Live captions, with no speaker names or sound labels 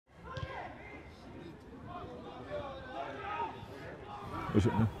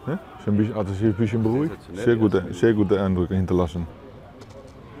Hat er sich ein bisschen beruhigt? Sehr gute Eindrücke hinterlassen.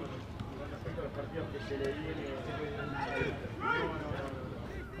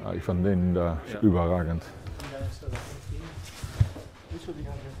 Ja, ich fand den da überragend.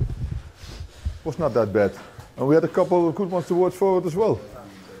 Was not that bad. And we had a couple of good ones towards forward as well.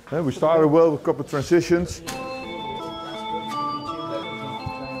 We started well with a couple of transitions.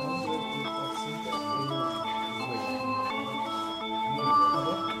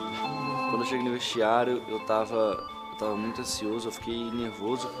 Quando eu cheguei no vestiário, eu tava muito ansioso, eu fiquei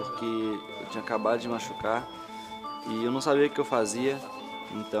nervoso porque eu tinha acabado de machucar e eu não sabia o que eu fazia.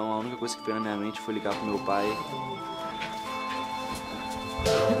 Então a única coisa que veio na minha mente foi ligar pro meu pai.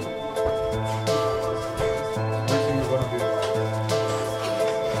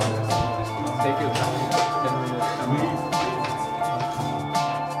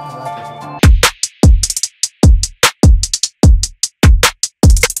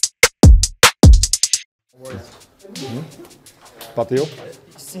 Bateu?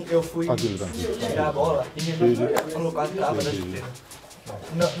 Sim, eu fui tirar a bola e minha mão falou quase trava da chuteira.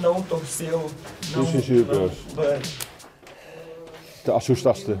 Não torceu, não. Sim, Te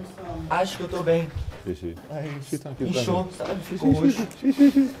assustaste? Acho que eu tô bem. Sim. Inchou, sabe? Ficou roxo.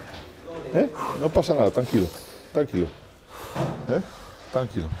 Não passa nada, tranquilo. Tranquilo.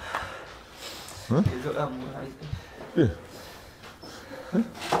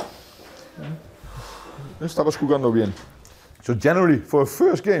 Estabas jugando bien. So generally, for a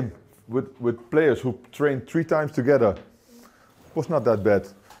first game with players who trained 3 times together, was not that bad.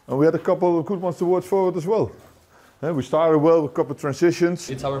 And we had a couple of good ones towards forward as well. We started well with a couple of transitions.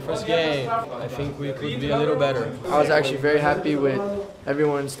 It's our first game. I think we could be a little better. I was actually very happy with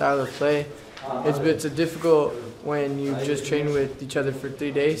everyone's style of play. It's difficult when you just train with each other for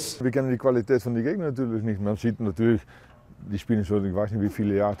 3 days. Wir kennen die Qualität von den Gegnern natürlich nicht. Man sieht natürlich, die spielen schon, ich weiß nicht wie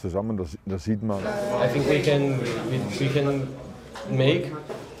viele Jahre zusammen, das sieht man. I think we can make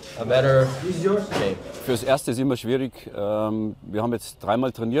a better game. Fürs Erste ist immer schwierig. Wir haben jetzt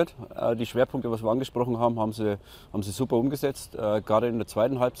 3-mal trainiert. Die Schwerpunkte, was wir angesprochen haben, haben sie super umgesetzt. Gerade in der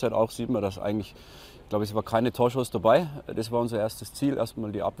zweiten Halbzeit auch sieht man, dass eigentlich, ich glaube, es war keine Torschuss dabei. Das war unser erstes Ziel,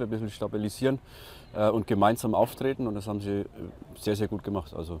 erstmal die Abwehr ein bisschen stabilisieren und gemeinsam auftreten. Und das haben sie sehr, sehr gut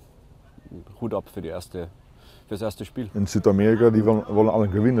gemacht. Also Hut ab für das erste Spiel. In Südamerika, die wollen alle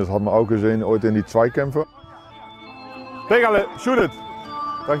gewinnen. Das haben wir auch gesehen heute in die Zweikämpfe. Pégale, shoot it!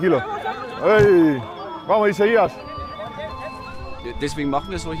 Tranquilo. Hey, vamos Isaías. Deswegen machen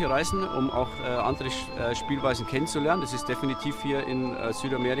wir solche Reisen, um auch andere Spielweisen kennenzulernen. Das ist definitiv hier in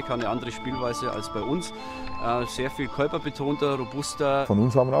Südamerika eine andere Spielweise als bei uns. Sehr viel körperbetonter, robuster. Von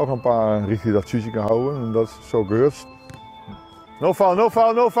uns haben wir auch ein paar richtig dazwischen gehauen und das so gehört. No foul, no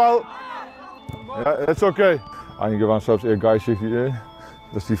foul, no foul. Ja, that's okay. Einige waren selbst eher geistig,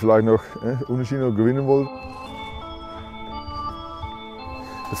 dass die vielleicht noch unentschieden gewinnen wollten.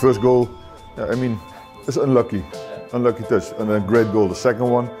 The first goal, I mean, it's unlucky touch and a great goal. The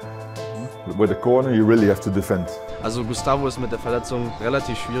second one, with the corner, you really have to defend. Also Gustavo ist mit der Verletzung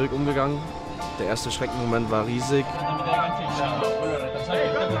relativ schwierig umgegangen. Der erste Schreckenmoment war riesig.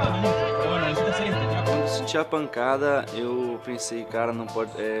 Quando senti a pancada, eu pensei, cara, não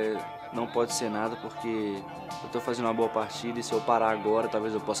pode ser nada porque eu estou fazendo uma boa partida e se eu parar agora,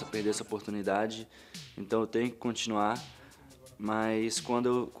 talvez eu possa perder essa oportunidade. Então eu tenho que continuar. Mas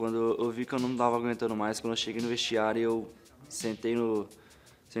quando eu vi que eu não estava aguentando mais, quando eu cheguei no vestiário, eu sentei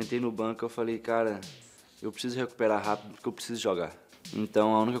no banco, eu falei, cara, eu preciso recuperar rápido porque eu preciso jogar.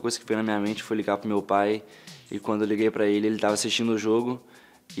 Então a única coisa que veio na minha mente foi ligar pro meu pai e quando eu liguei para ele estava assistindo o jogo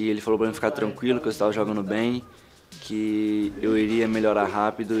e ele falou para mim ficar tranquilo, que eu estava jogando bem, que eu iria melhorar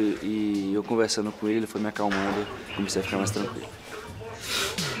rápido e eu conversando com ele foi me acalmando, comecei a ficar mais tranquilo.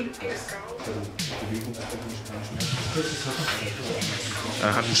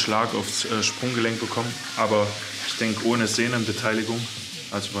 Er hat einen Schlag aufs Sprunggelenk bekommen, aber ich denke ohne Sehnenbeteiligung,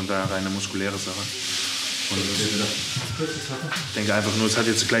 also von daher reine muskuläre Sache. Und ich denke einfach nur, es hat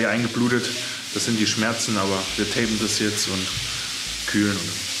jetzt gleich eingeblutet, das sind die Schmerzen, aber wir tapen das jetzt und kühlen und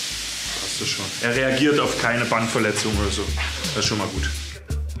passt das schon. Er reagiert auf keine Bandverletzung oder so, das ist schon mal gut.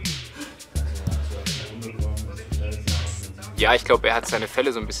 Ja, ich glaube, er hat seine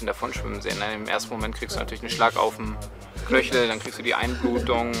Fälle so ein bisschen davon schwimmen sehen. Im ersten Moment kriegst du natürlich einen Schlag auf den Knöchel, dann kriegst du die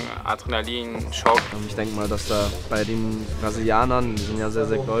Einblutung, Adrenalin, Schock. Ich denke mal, dass da bei den Brasilianern, die sind ja sehr,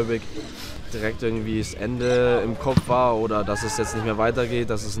 sehr gläubig, direkt irgendwie das Ende im Kopf war oder dass es jetzt nicht mehr weitergeht,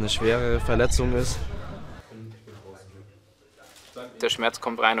 dass es eine schwere Verletzung ist. der Schmerz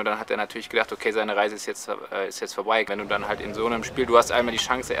kommt rein und dann hat er natürlich gedacht, okay, seine Reise ist jetzt vorbei. Wenn du dann halt in so einem Spiel, du hast einmal die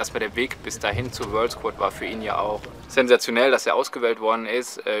Chance, erstmal der Weg bis dahin zur World Squad war für ihn ja auch sensationell, dass er ausgewählt worden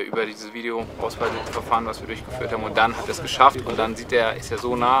ist über dieses Video-Auswahlverfahren, was wir durchgeführt haben, und dann hat er es geschafft und dann sieht er, ist er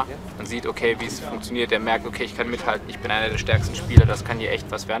so nah, man sieht, okay, wie es funktioniert, er merkt, okay, ich kann mithalten, ich bin einer der stärksten Spieler, das kann hier echt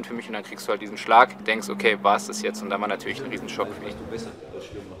was werden für mich, und dann kriegst du halt diesen Schlag, denkst, okay, war es das jetzt, und dann war natürlich ein Riesenschock für ihn. Wie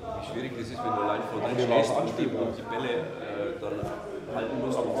schwierig das ist, wenn du allein vor drin stehst und die Bälle dann halten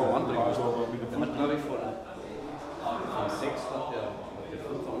musst und zum Mann bringen musst. Der hat, glaube ich, von 6 hat der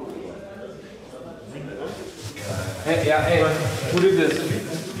 5 Hey, yeah, hey, who did this?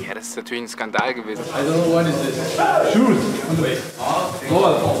 Ja, das ist natürlich ein Skandal gewesen. I don't know what is this. Shoes on the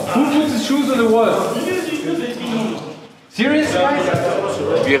wall. Who puts his shoes on the wall? Serious,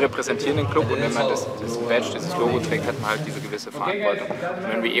 guys? Wir repräsentieren den Club, und wenn man das Badge, dieses Logo trägt, hat man halt diese gewisse Verantwortung.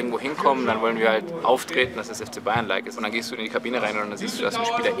 Und wenn wir irgendwo hinkommen, dann wollen wir halt auftreten, dass das FC Bayern-like ist. Und dann gehst du in die Kabine rein und dann siehst du, dass ein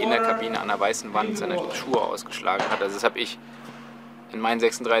Spieler in der Kabine an der weißen Wand seine Schuhe ausgeschlagen hat. Also das habe ich in meinen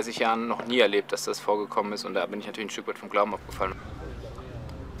 36 Jahren noch nie erlebt, dass das vorgekommen ist, und da bin ich natürlich ein Stück weit vom Glauben abgefallen.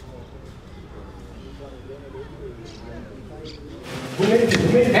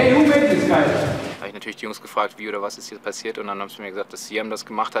 Hey, who made this guy? Da habe ich natürlich die Jungs gefragt, wie oder was ist hier passiert, und dann haben sie mir gesagt, dass Siam das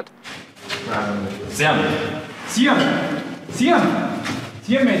gemacht hat. Siam. Siam. Siam.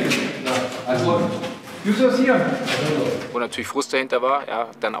 Siam made it. Also, you saw Siam. Wo natürlich Frust dahinter war, ja,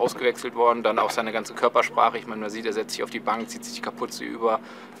 dann ausgewechselt worden, dann auch seine ganze Körpersprache. Ich meine, man sieht, er setzt sich auf die Bank, zieht sich die Kapuze über.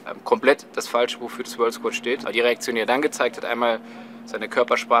 Komplett das Falsche, wofür das World Squad steht. Aber die Reaktion, die er dann gezeigt hat, einmal seine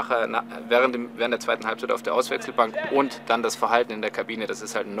Körpersprache während der zweiten Halbzeit auf der Auswechselbank und dann das Verhalten in der Kabine, das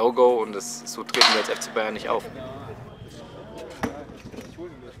ist halt ein No-Go, und so treten wir als FC Bayern nicht auf.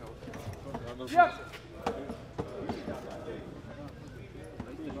 Ja.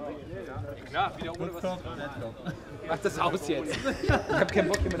 Klar, wieder ohne was. Mach das aus jetzt. Ich habe keinen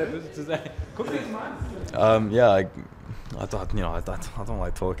Bock, immer der Böse zu sein. Guck dir das mal an. Yeah, I don't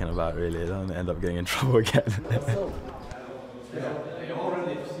like talking about it really. I don't end up getting in trouble again.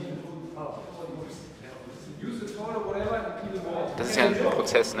 Das ist ja ein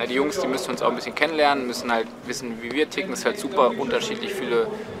Prozess. Ne? Die Jungs, die müssen uns auch ein bisschen kennenlernen, müssen halt wissen, wie wir ticken. Es ist halt super unterschiedlich viele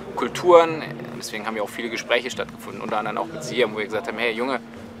Kulturen. Deswegen haben ja auch viele Gespräche stattgefunden, unter anderem auch mit Siam, wo wir gesagt haben, hey Junge,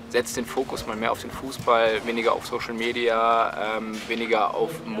 setz den Fokus mal mehr auf den Fußball, weniger auf Social Media, weniger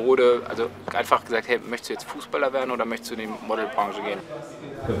auf Mode. Also einfach gesagt, hey, möchtest du jetzt Fußballer werden oder möchtest du in die Modelbranche gehen?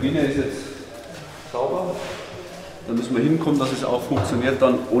 Die Kabine ist jetzt sauber. Da müssen wir hinkommen, dass es auch funktioniert,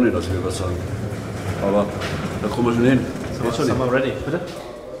 dann ohne dass wir was sagen. Aber da kommen wir schon hin. Sind wir ready, bitte?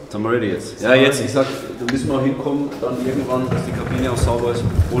 Sind wir ready jetzt? Ja, jetzt, ich sag, da müssen wir auch hinkommen, dann irgendwann, dass die Kabine auch sauber ist,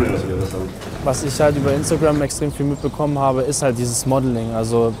 ohne dass wir was sagen. Was ich halt über Instagram extrem viel mitbekommen habe, ist halt dieses Modeling.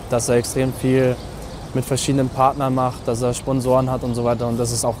 Also, dass er extrem viel mit verschiedenen Partnern macht, dass er Sponsoren hat und so weiter. Und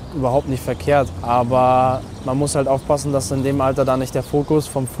das ist auch überhaupt nicht verkehrt. Aber man muss halt aufpassen, dass in dem Alter da nicht der Fokus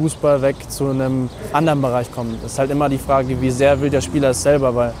vom Fußball weg zu einem anderen Bereich kommt. Es ist halt immer die Frage, wie sehr will der Spieler es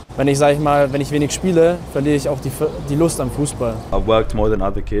selber. Weil wenn ich, sag ich mal, wenn ich wenig spiele, verliere ich auch die Lust am Fußball. I've worked more than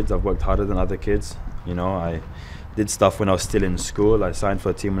other kids. I've worked harder than other kids. You know, I did stuff when I was still in school. I signed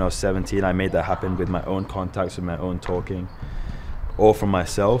for a team when I was 17. I made that happen with my own contacts, with my own talking, all from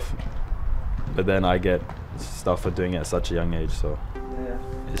myself. But then I get stuff for doing it at such a young age, so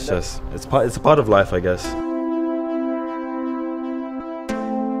it's a part of life, I guess.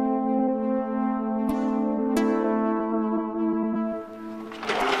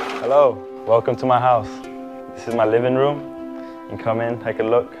 Hello, welcome to my house. This is my living room. You can come in, take a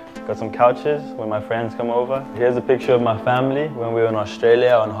look. Got some couches when my friends come over. Here's a picture of my family when we were in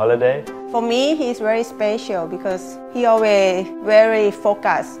Australia on holiday. For me, he's very special because he always very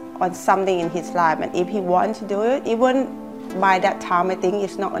focused on something in his life, and if he wants to do it, even by that time I think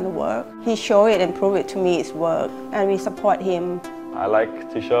it's not going to work. He show it and prove it to me it's work, and we support him. I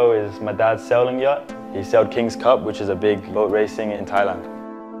like to show is my dad's sailing yacht. He sailed King's Cup, which is a big boat racing in Thailand.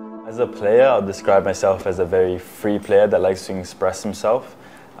 As a player, I'll describe myself as a very free player that likes to express himself.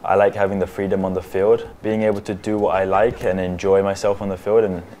 I like having the freedom on the field, being able to do what I like and enjoy myself on the field,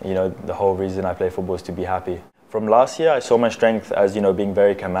 and you know, the whole reason I play football is to be happy. From last year, I saw my strength as, you know, being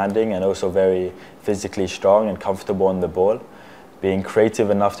very commanding and also very physically strong and comfortable on the ball, being creative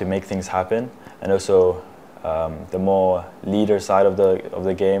enough to make things happen, and also the more leader side of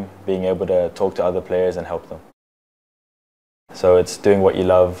the game, being able to talk to other players and help them. So it's doing what you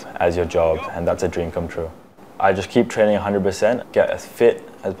love as your job, and that's a dream come true. I just keep training 100%, get as fit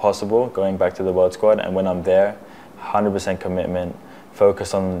as possible, going back to the World Squad, and when I'm there, 100% commitment,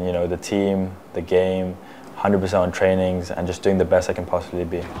 focus on, you know, the team, the game, 100% on trainings, and just doing the best I can possibly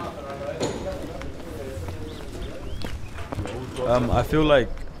be. I feel like,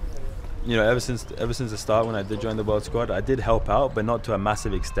 you know, ever since the start when I did join the world squad, I did help out, but not to a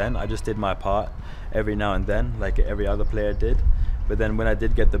massive extent. I just did my part every now and then, like every other player did. But then when I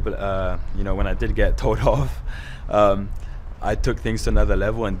did get when I did get told off, I took things to another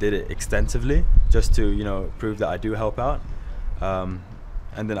level and did it extensively, just to, you know, prove that I do help out.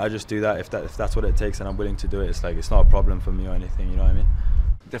 And then I just do that if that's what it takes, and I'm willing to do it. It's like, it's not a problem for me or anything, you know what I mean?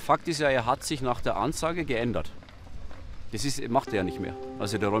 Der Fakt ist ja, er hat sich nach der Ansage geändert. Das macht er ja nicht mehr.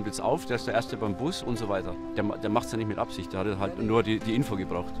 Also der räumt jetzt auf, der ist der Erste beim Bus und so weiter. Der macht es ja nicht mit Absicht, der hat halt nur die Info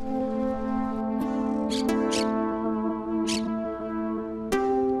gebraucht.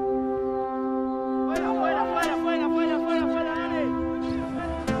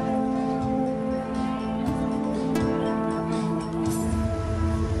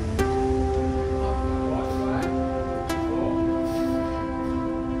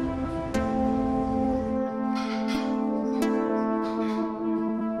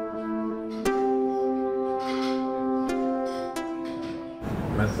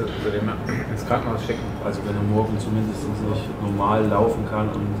 Meinst du, über den ins Krankenhaus schicken? Also wenn er morgen zumindest nicht normal laufen kann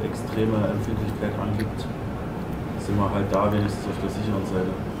und extreme Empfindlichkeit angibt, sind wir halt da wenigstens auf der sicheren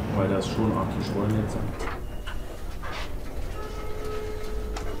Seite, weil das schon arg geschwollen jetzt.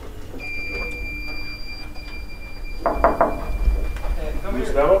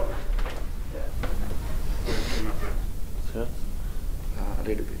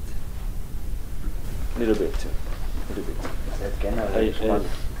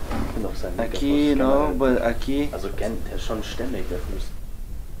 Aqui não, aqui. Also der ist schon ständig, der Fuß.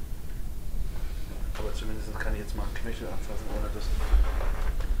 Aber zumindest kann ich jetzt mal einen Knöchel anfassen ohne das.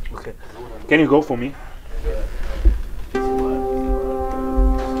 Okay. Can you go for me?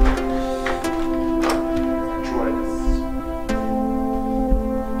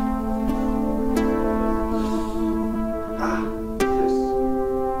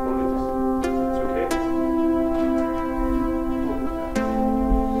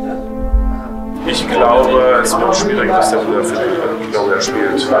 Ich glaube, es wird schwierig, dass der wieder fit wird. Ich glaube, er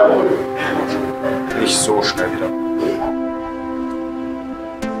spielt nicht so schnell wieder.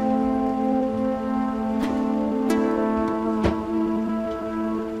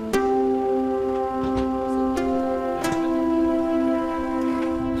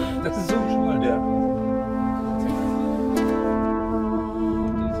 Das ist so schmal, der.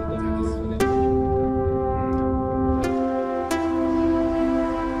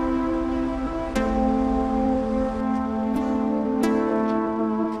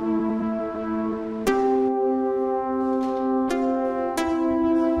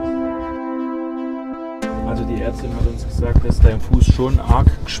 Also die Ärztin hat uns gesagt, dass dein Fuß schon arg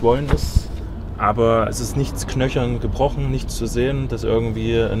geschwollen ist, aber es ist nichts knöchern gebrochen, nichts zu sehen, dass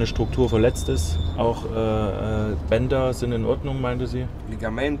irgendwie eine Struktur verletzt ist. Auch Bänder sind in Ordnung, meinte sie.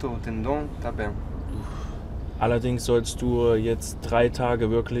 Ligamento, Tendon, tá bem. Allerdings sollst du jetzt 3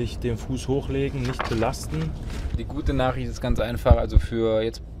 Tage wirklich den Fuß hochlegen, nicht belasten. Die gute Nachricht ist ganz einfach, also für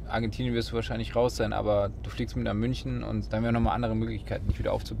jetzt Argentinien wirst du wahrscheinlich raus sein, aber du fliegst mit nach München und dann haben wir nochmal andere Möglichkeiten, dich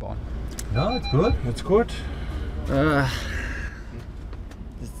wieder aufzubauen. Ja, it's good. It's good.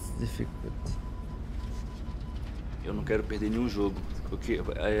 It's difficult. Eu não quero perder nenhum jogo.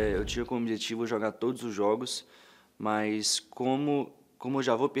 Eu tinha como objetivo jogar todos os jogos, mas como eu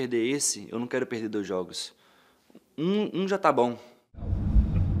já vou perder esse, eu não quero perder 2 jogos. Um já tá bom.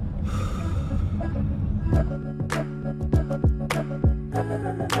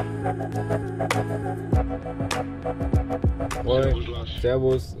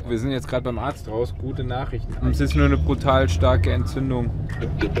 Servus. Wir sind jetzt gerade beim Arzt raus. Gute Nachrichten. Es ist nur eine brutal starke Entzündung.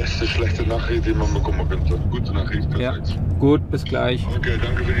 Die beste schlechte Nachricht, die man bekommen könnte. Gute Nachricht. Ja, gut, bis gleich. Okay,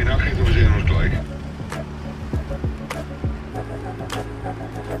 danke für die Nachricht und wir sehen uns gleich.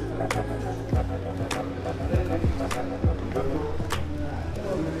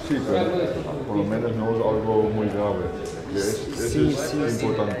 Sí, pero por lo menos no es algo muy grave. Es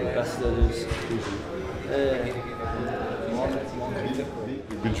importante.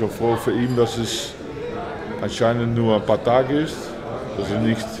 Ich bin schon froh für ihn, dass es anscheinend nur ein paar Tage ist, dass es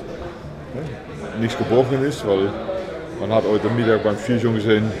nichts gebrochen ist, weil man hat heute Mittag beim Physio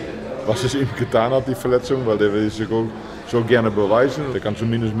gesehen, was es ihm getan hat, die Verletzung, weil der will sich auch so gerne beweisen. Der kann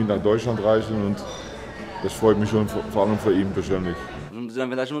zumindest mit nach Deutschland reisen und das freut mich schon, vor allem für ihn persönlich. Na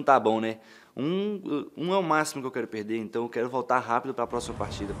verdade não tá bom, né? É o máximo que eu quero perder, então eu quero voltar rápido para a próxima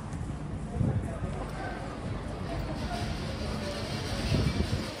partida.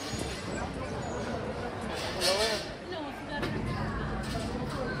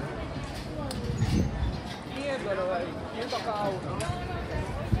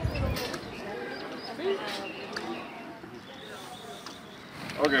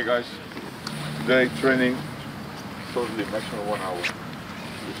 Okay guys, today training totally maximum 1 hour.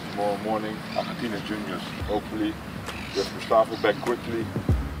 Tomorrow morning, Argentina juniors. Hopefully, we have Mustafa back quickly.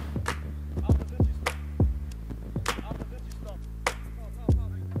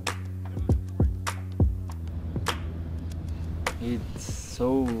 It's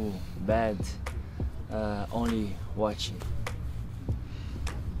so bad only watching.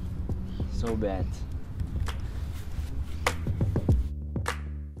 So bad.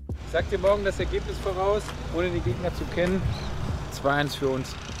 Ich sag dir morgen das Ergebnis voraus, ohne die Gegner zu kennen. 2-1 für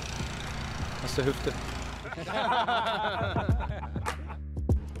uns. Aus der Hüfte.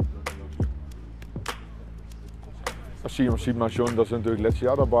 Siam sieht man schon, dass er natürlich letztes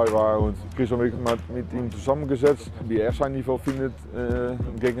Jahr dabei war und Chris und ich mit ihm zusammengesetzt, wie er sein Niveau findet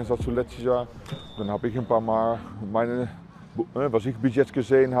im Gegensatz zu letztes Jahr. Dann habe ich ein paar Mal meine, was ich bis jetzt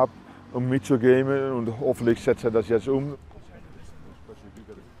gesehen habe, um mitzugeben und hoffentlich setzt er das jetzt um.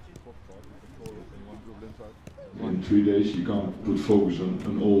 In 3 days you can't put focus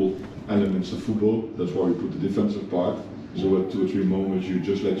on all elements of football. That's why we put the defensive part. So at 2 or 3 moments you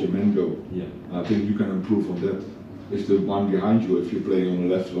just let your men go. Yeah. I think you can improve on that. If the one behind you, if you're playing on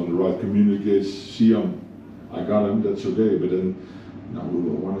the left or on the right, communicates, Siam, I got him, that's okay. But then, now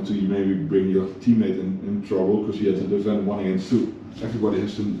 1 or 2, you maybe bring your teammate in trouble because he has to defend 1 against 2. Everybody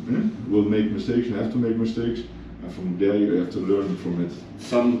has to will make mistakes. You have to make mistakes, and from there you have to learn from it.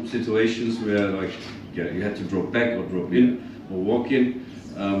 Some situations where like you had to drop back or drop in or walk in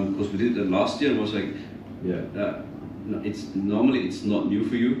because we did that last year. It was like it's normally it's not new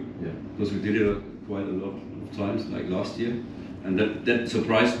for you because we did it quite a lot of times like last year, and that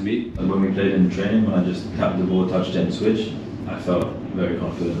surprised me. And when we played in training, when I just tapped the ball, touched it and switched, I felt very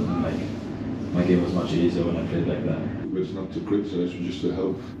confident and like my game was much easier when I played like that. It's not to criticize, it's just to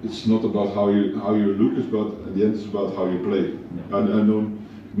help. It's not about how you look, it's about at the end it's about how you play. I don't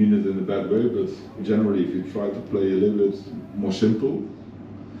mean it in a bad way, but generally if you try to play a little bit more simple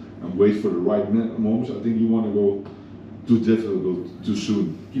and wait for the right moments, I think you want to go too difficult too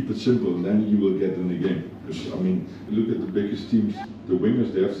soon. Keep it simple and then you will get in the game. Because I mean, look at the biggest teams, the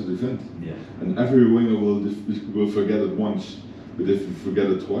wingers, they have to defend. Yeah. And every winger will forget it once, but if you forget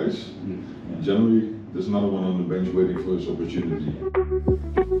it twice, generally there's another one on the bench waiting for his opportunity.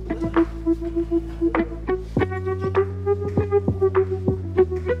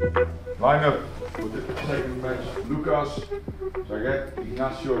 Line up for the second match. Lucas, Zaget,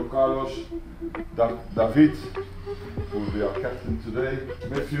 Ignacio, Carlos, David, who will be our captain today.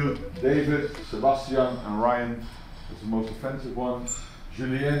 Midfield, David, Sebastian and Ryan. That's the most offensive one.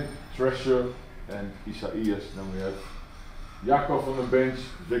 Julien, Treasure and Isaias. Then we have Jakob on the bench,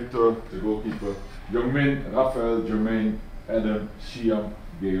 Victor, the goalkeeper, Youngmin, Rafael, Jermaine, Adam, Siam,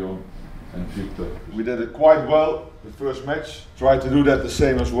 Guillaume and Victor. We did it quite well the first match. Try to do that the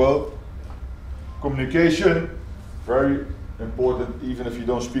same as well. Communication, very important, even if you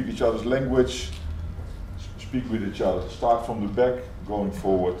don't speak each other's language, speak with each other. Start from the back, going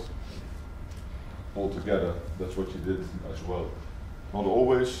forward, all together. That's what you did as well. Not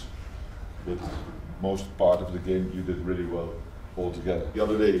always, but most part of the game you did really well all together. The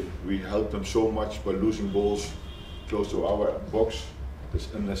other day we helped them so much by losing balls close to our box. It's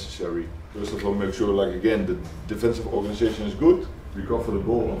unnecessary. First of all, make sure, like again, the defensive organization is good. Recover the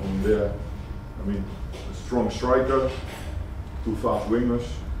ball, and from there, I mean, a strong striker, 2 fast wingers,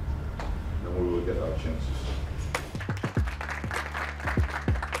 then we will get our chances.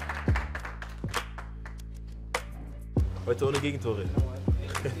 Heute ohne Gegentore.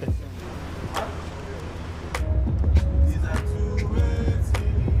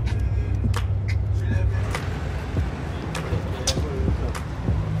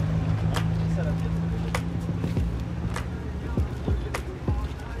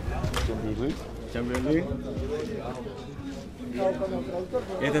 Champions League.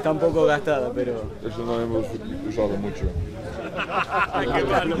 Esta está un poco gastada, pero... Eso no hemos usado mucho.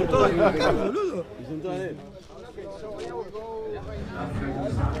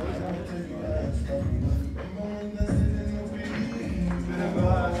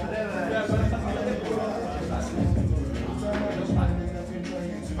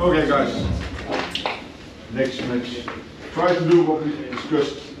 Okay guys, next match. Try to do what we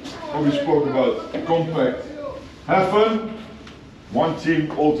discussed, what we spoke about, compact. Have fun, one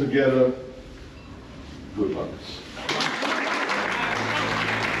team all together. Good luck.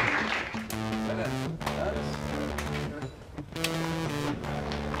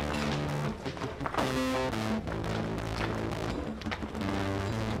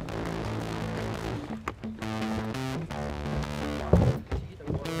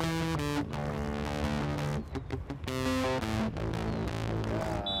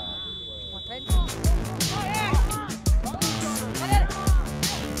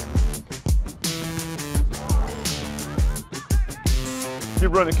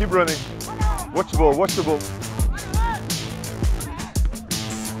 Keep running, keep running. Watch the ball, watch the ball.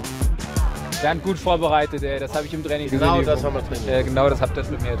 Bernd gut vorbereitet, ey. Das habe ich im Training gesehen. Genau das haben wir trainiert. Genau das habt ihr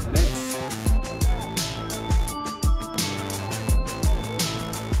mit mir jetzt.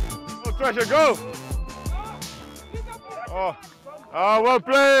 Go, Treasure, go! Oh, well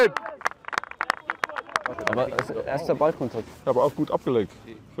played! Aber erster Ballkontakt. Aber auch gut abgelegt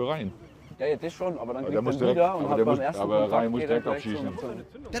für Ryan. Ja, das schon, aber dann Der kriegt muss er direkt, wieder und hat beim ersten aber Kontakt Ryan muss geht er direkt direkt abschießen.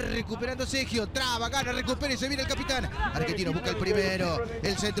 Está recuperando Sergio, traba, gana, recupera y se viene el capitán. Argentino busca el primero.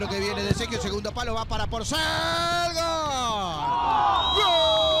 El centro que viene de Sergio, segundo palo, va para Porcel.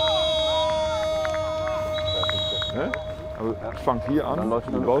 Ne? Aber es fängt hier an,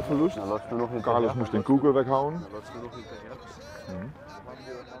 den Ballverlust. Carlos muss den Kugel weghauen.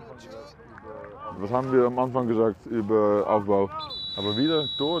 Was haben wir am Anfang gesagt über Aufbau? Aber wieder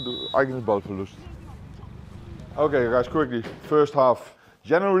Tor, eigenes Ballverlust. Okay, guys, quickly. First half.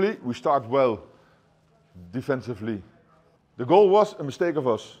 Generally, we start well defensively. The goal was a mistake of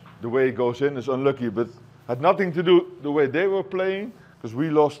us. The way it goes in is unlucky, but had nothing to do the way they were playing, because we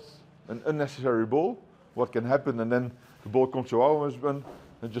lost an unnecessary ball. What can happen, and then the ball comes to our husband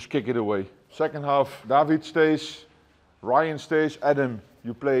and just kick it away. Second half, David stays, Ryan stays, Adam,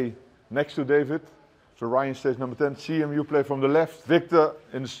 you play next to David. So Ryan stays number 10, Siam, you play from the left. Victor,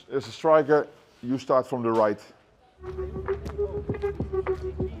 as a striker, you start from the right.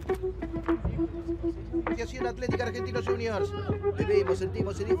 Asociación Atlética Argentinos Juniors. Bebemos,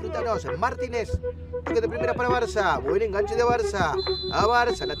 sentimos y disfrutamos. Martínez, toque de primera para Barça. Buen enganche de Barça. A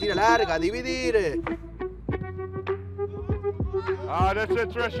Barça, la tira larga, a dividir. That's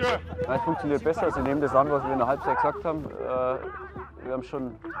it, Treasure. Es funktioniert besser. Sie nehmen das an, was wir in der Halbzeit gesagt haben. Wir haben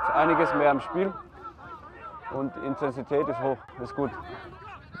schon einiges mehr im Spiel und die Intensität ist hoch, ist gut.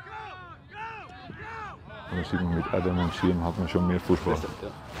 Und das sieht man mit Adam und Siam hat man schon mehr Fußball. Ja.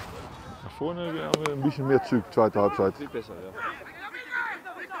 Nach vorne haben wir ein bisschen mehr Zug, zweite Halbzeit. Sieht besser, ja.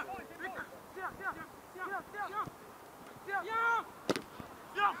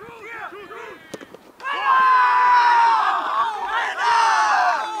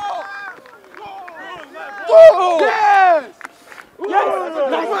 Yes!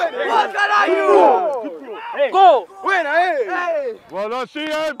 What are you? Go! Buena, hey! Well done,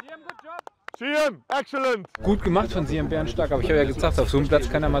 Siam! Siam, excellent! Gut gemacht von Siam, bärenstark. Aber ich habe ja gesagt, auf so einem Platz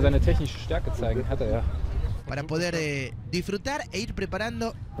kann er mal seine technische Stärke zeigen. Hat er ja. Para poder disfrutar e ir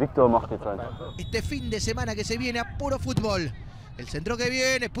preparando Victor macht jetzt einfach. este fin de semana que se viene a puro fútbol. El centro que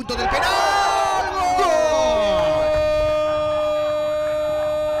viene, punto del penal. ¡Gol!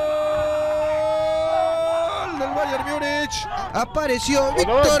 Del Bayern Munich. Apareció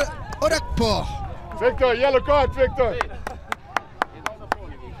Víctor Orakpo. Victor, yellow card, Victor!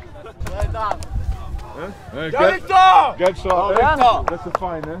 Victor! Get shot. That's a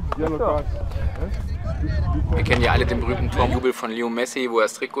fine, eh? Yellow card. Wir kennen ja alle den berühmten Torjubel von Leo Messi, wo er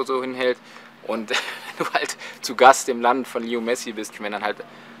das Trikot so hinhält. Und wenn du halt zu Gast im Land von Leo Messi bist, wenn dann halt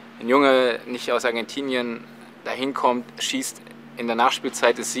ein Junge nicht aus Argentinien dahin kommt, schießt in der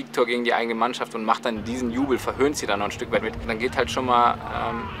Nachspielzeit das Siegtor gegen die eigene Mannschaft und macht dann diesen Jubel, verhöhnt sie dann noch ein Stück weit mit, dann geht halt schon mal,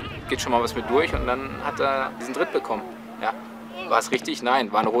 was mit durch und dann hat er diesen Tritt bekommen. Ja. War es richtig?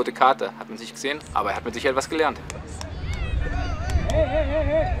 Nein, war eine rote Karte, hat man sich gesehen, aber er hat mit Sicherheit was gelernt.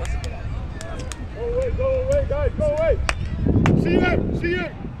 Hey. Go away, guys, go away! Siam!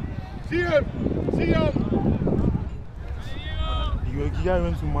 You guys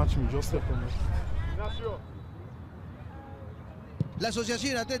went to match me, just step on me. La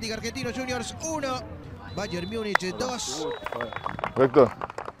Asociación Atlética Argentinos Juniors 1, Bayern Munich 2. Victor.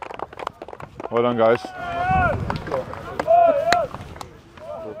 Well done, guys.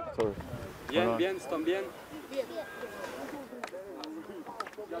 Sorry. Bien, están bien.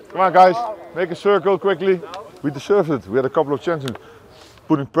 Come on, guys, make a circle quickly. We deserved it. We had a couple of chances.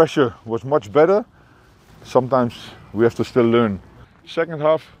 Putting pressure was much better. Sometimes we have to still learn. Second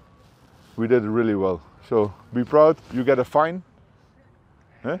half, we did it really well. So be proud. You get a fine.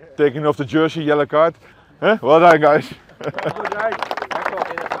 Taking off the jersey, yellow card. Well done, guys.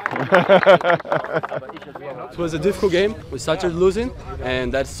 It was a difficult game. We started losing,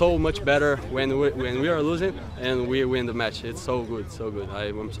 and that's so much better when we are losing and we win the match. It's so good, so good.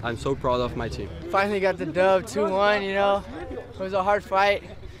 I'm so proud of my team. Finally got the dub, 2-1, you know. It was a hard fight.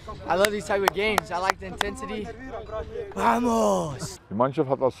 I love these type of games. I like the intensity. Vamos! Die Mannschaft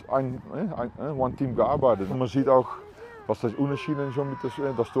hat als ein Team gearbeitet. Man sieht auch, was das Unterschied schon mit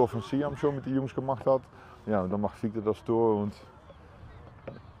das Tor von Siam schon mit den Jungs gemacht hat. Ja, dann macht Victor das Tor und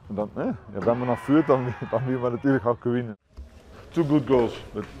dann, wenn man noch führt, dann will man natürlich auch gewinnen. 2 good goals,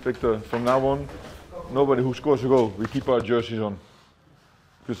 but Victor, from now on, nobody who scores a goal, we keep our jerseys on.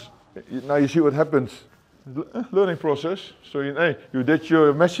 Because now you see what happens. Learning process. So you did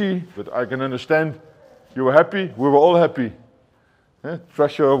your Messi, but I can understand you were happy. We were all happy.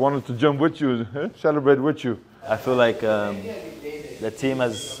 Treasure wanted to jump with you, celebrate with you. I feel like the team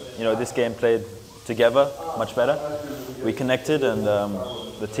has, this game played together much better. We connected and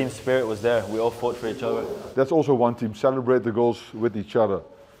the team spirit was there. We all fought for each other. That's also one team, celebrate the goals with each other.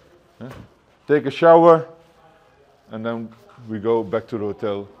 Take a shower and then we go back to the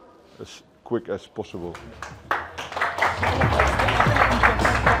hotel as quick as possible.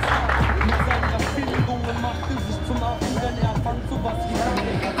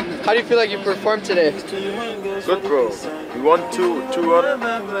 How do you feel like you performed today? Good, bro. We won 2-1.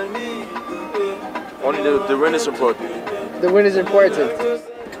 Only the win is important. The win is important.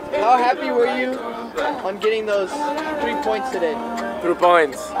 How happy were you on getting those 3 points today? 3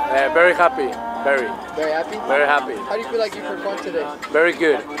 points. Very happy. Very. Very happy? Very happy. How do you feel like you performed today? Very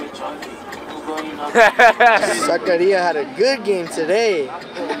good. Zakaria had a good game today.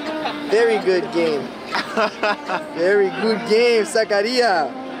 Very good game. Very good game, Zakaria.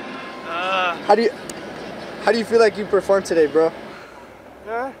 How do you feel like you performed today, bro?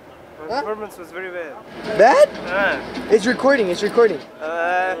 My performance was very bad. Bad? Yeah. It's recording, it's recording.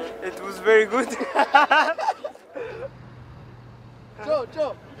 It was very good.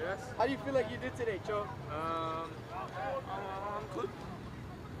 Joe, yes? How do you feel like you did today, Joe? Good.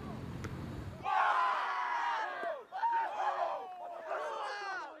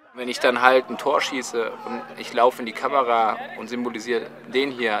 Wenn ich dann halt ein Tor schieße und ich laufe in die Kamera und symbolisiere den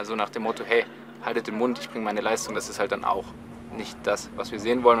hier, so nach dem Motto, hey, haltet den Mund, ich bringe meine Leistung, das ist halt dann auch nicht das, was wir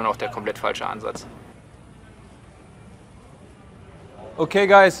sehen wollen und auch der komplett falsche Ansatz. Okay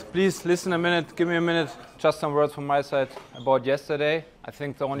guys, please listen a minute, give me a minute. Just some words from my side about yesterday. I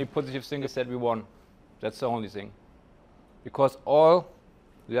think the only positive thing is that we won. That's the only thing. Because all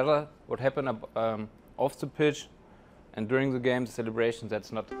the other, what happened off the pitch and during the game, the celebrations,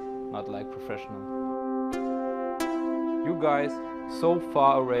 that's not like professional. You guys, so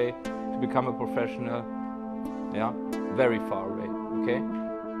far away to become a professional, yeah, very far away, okay?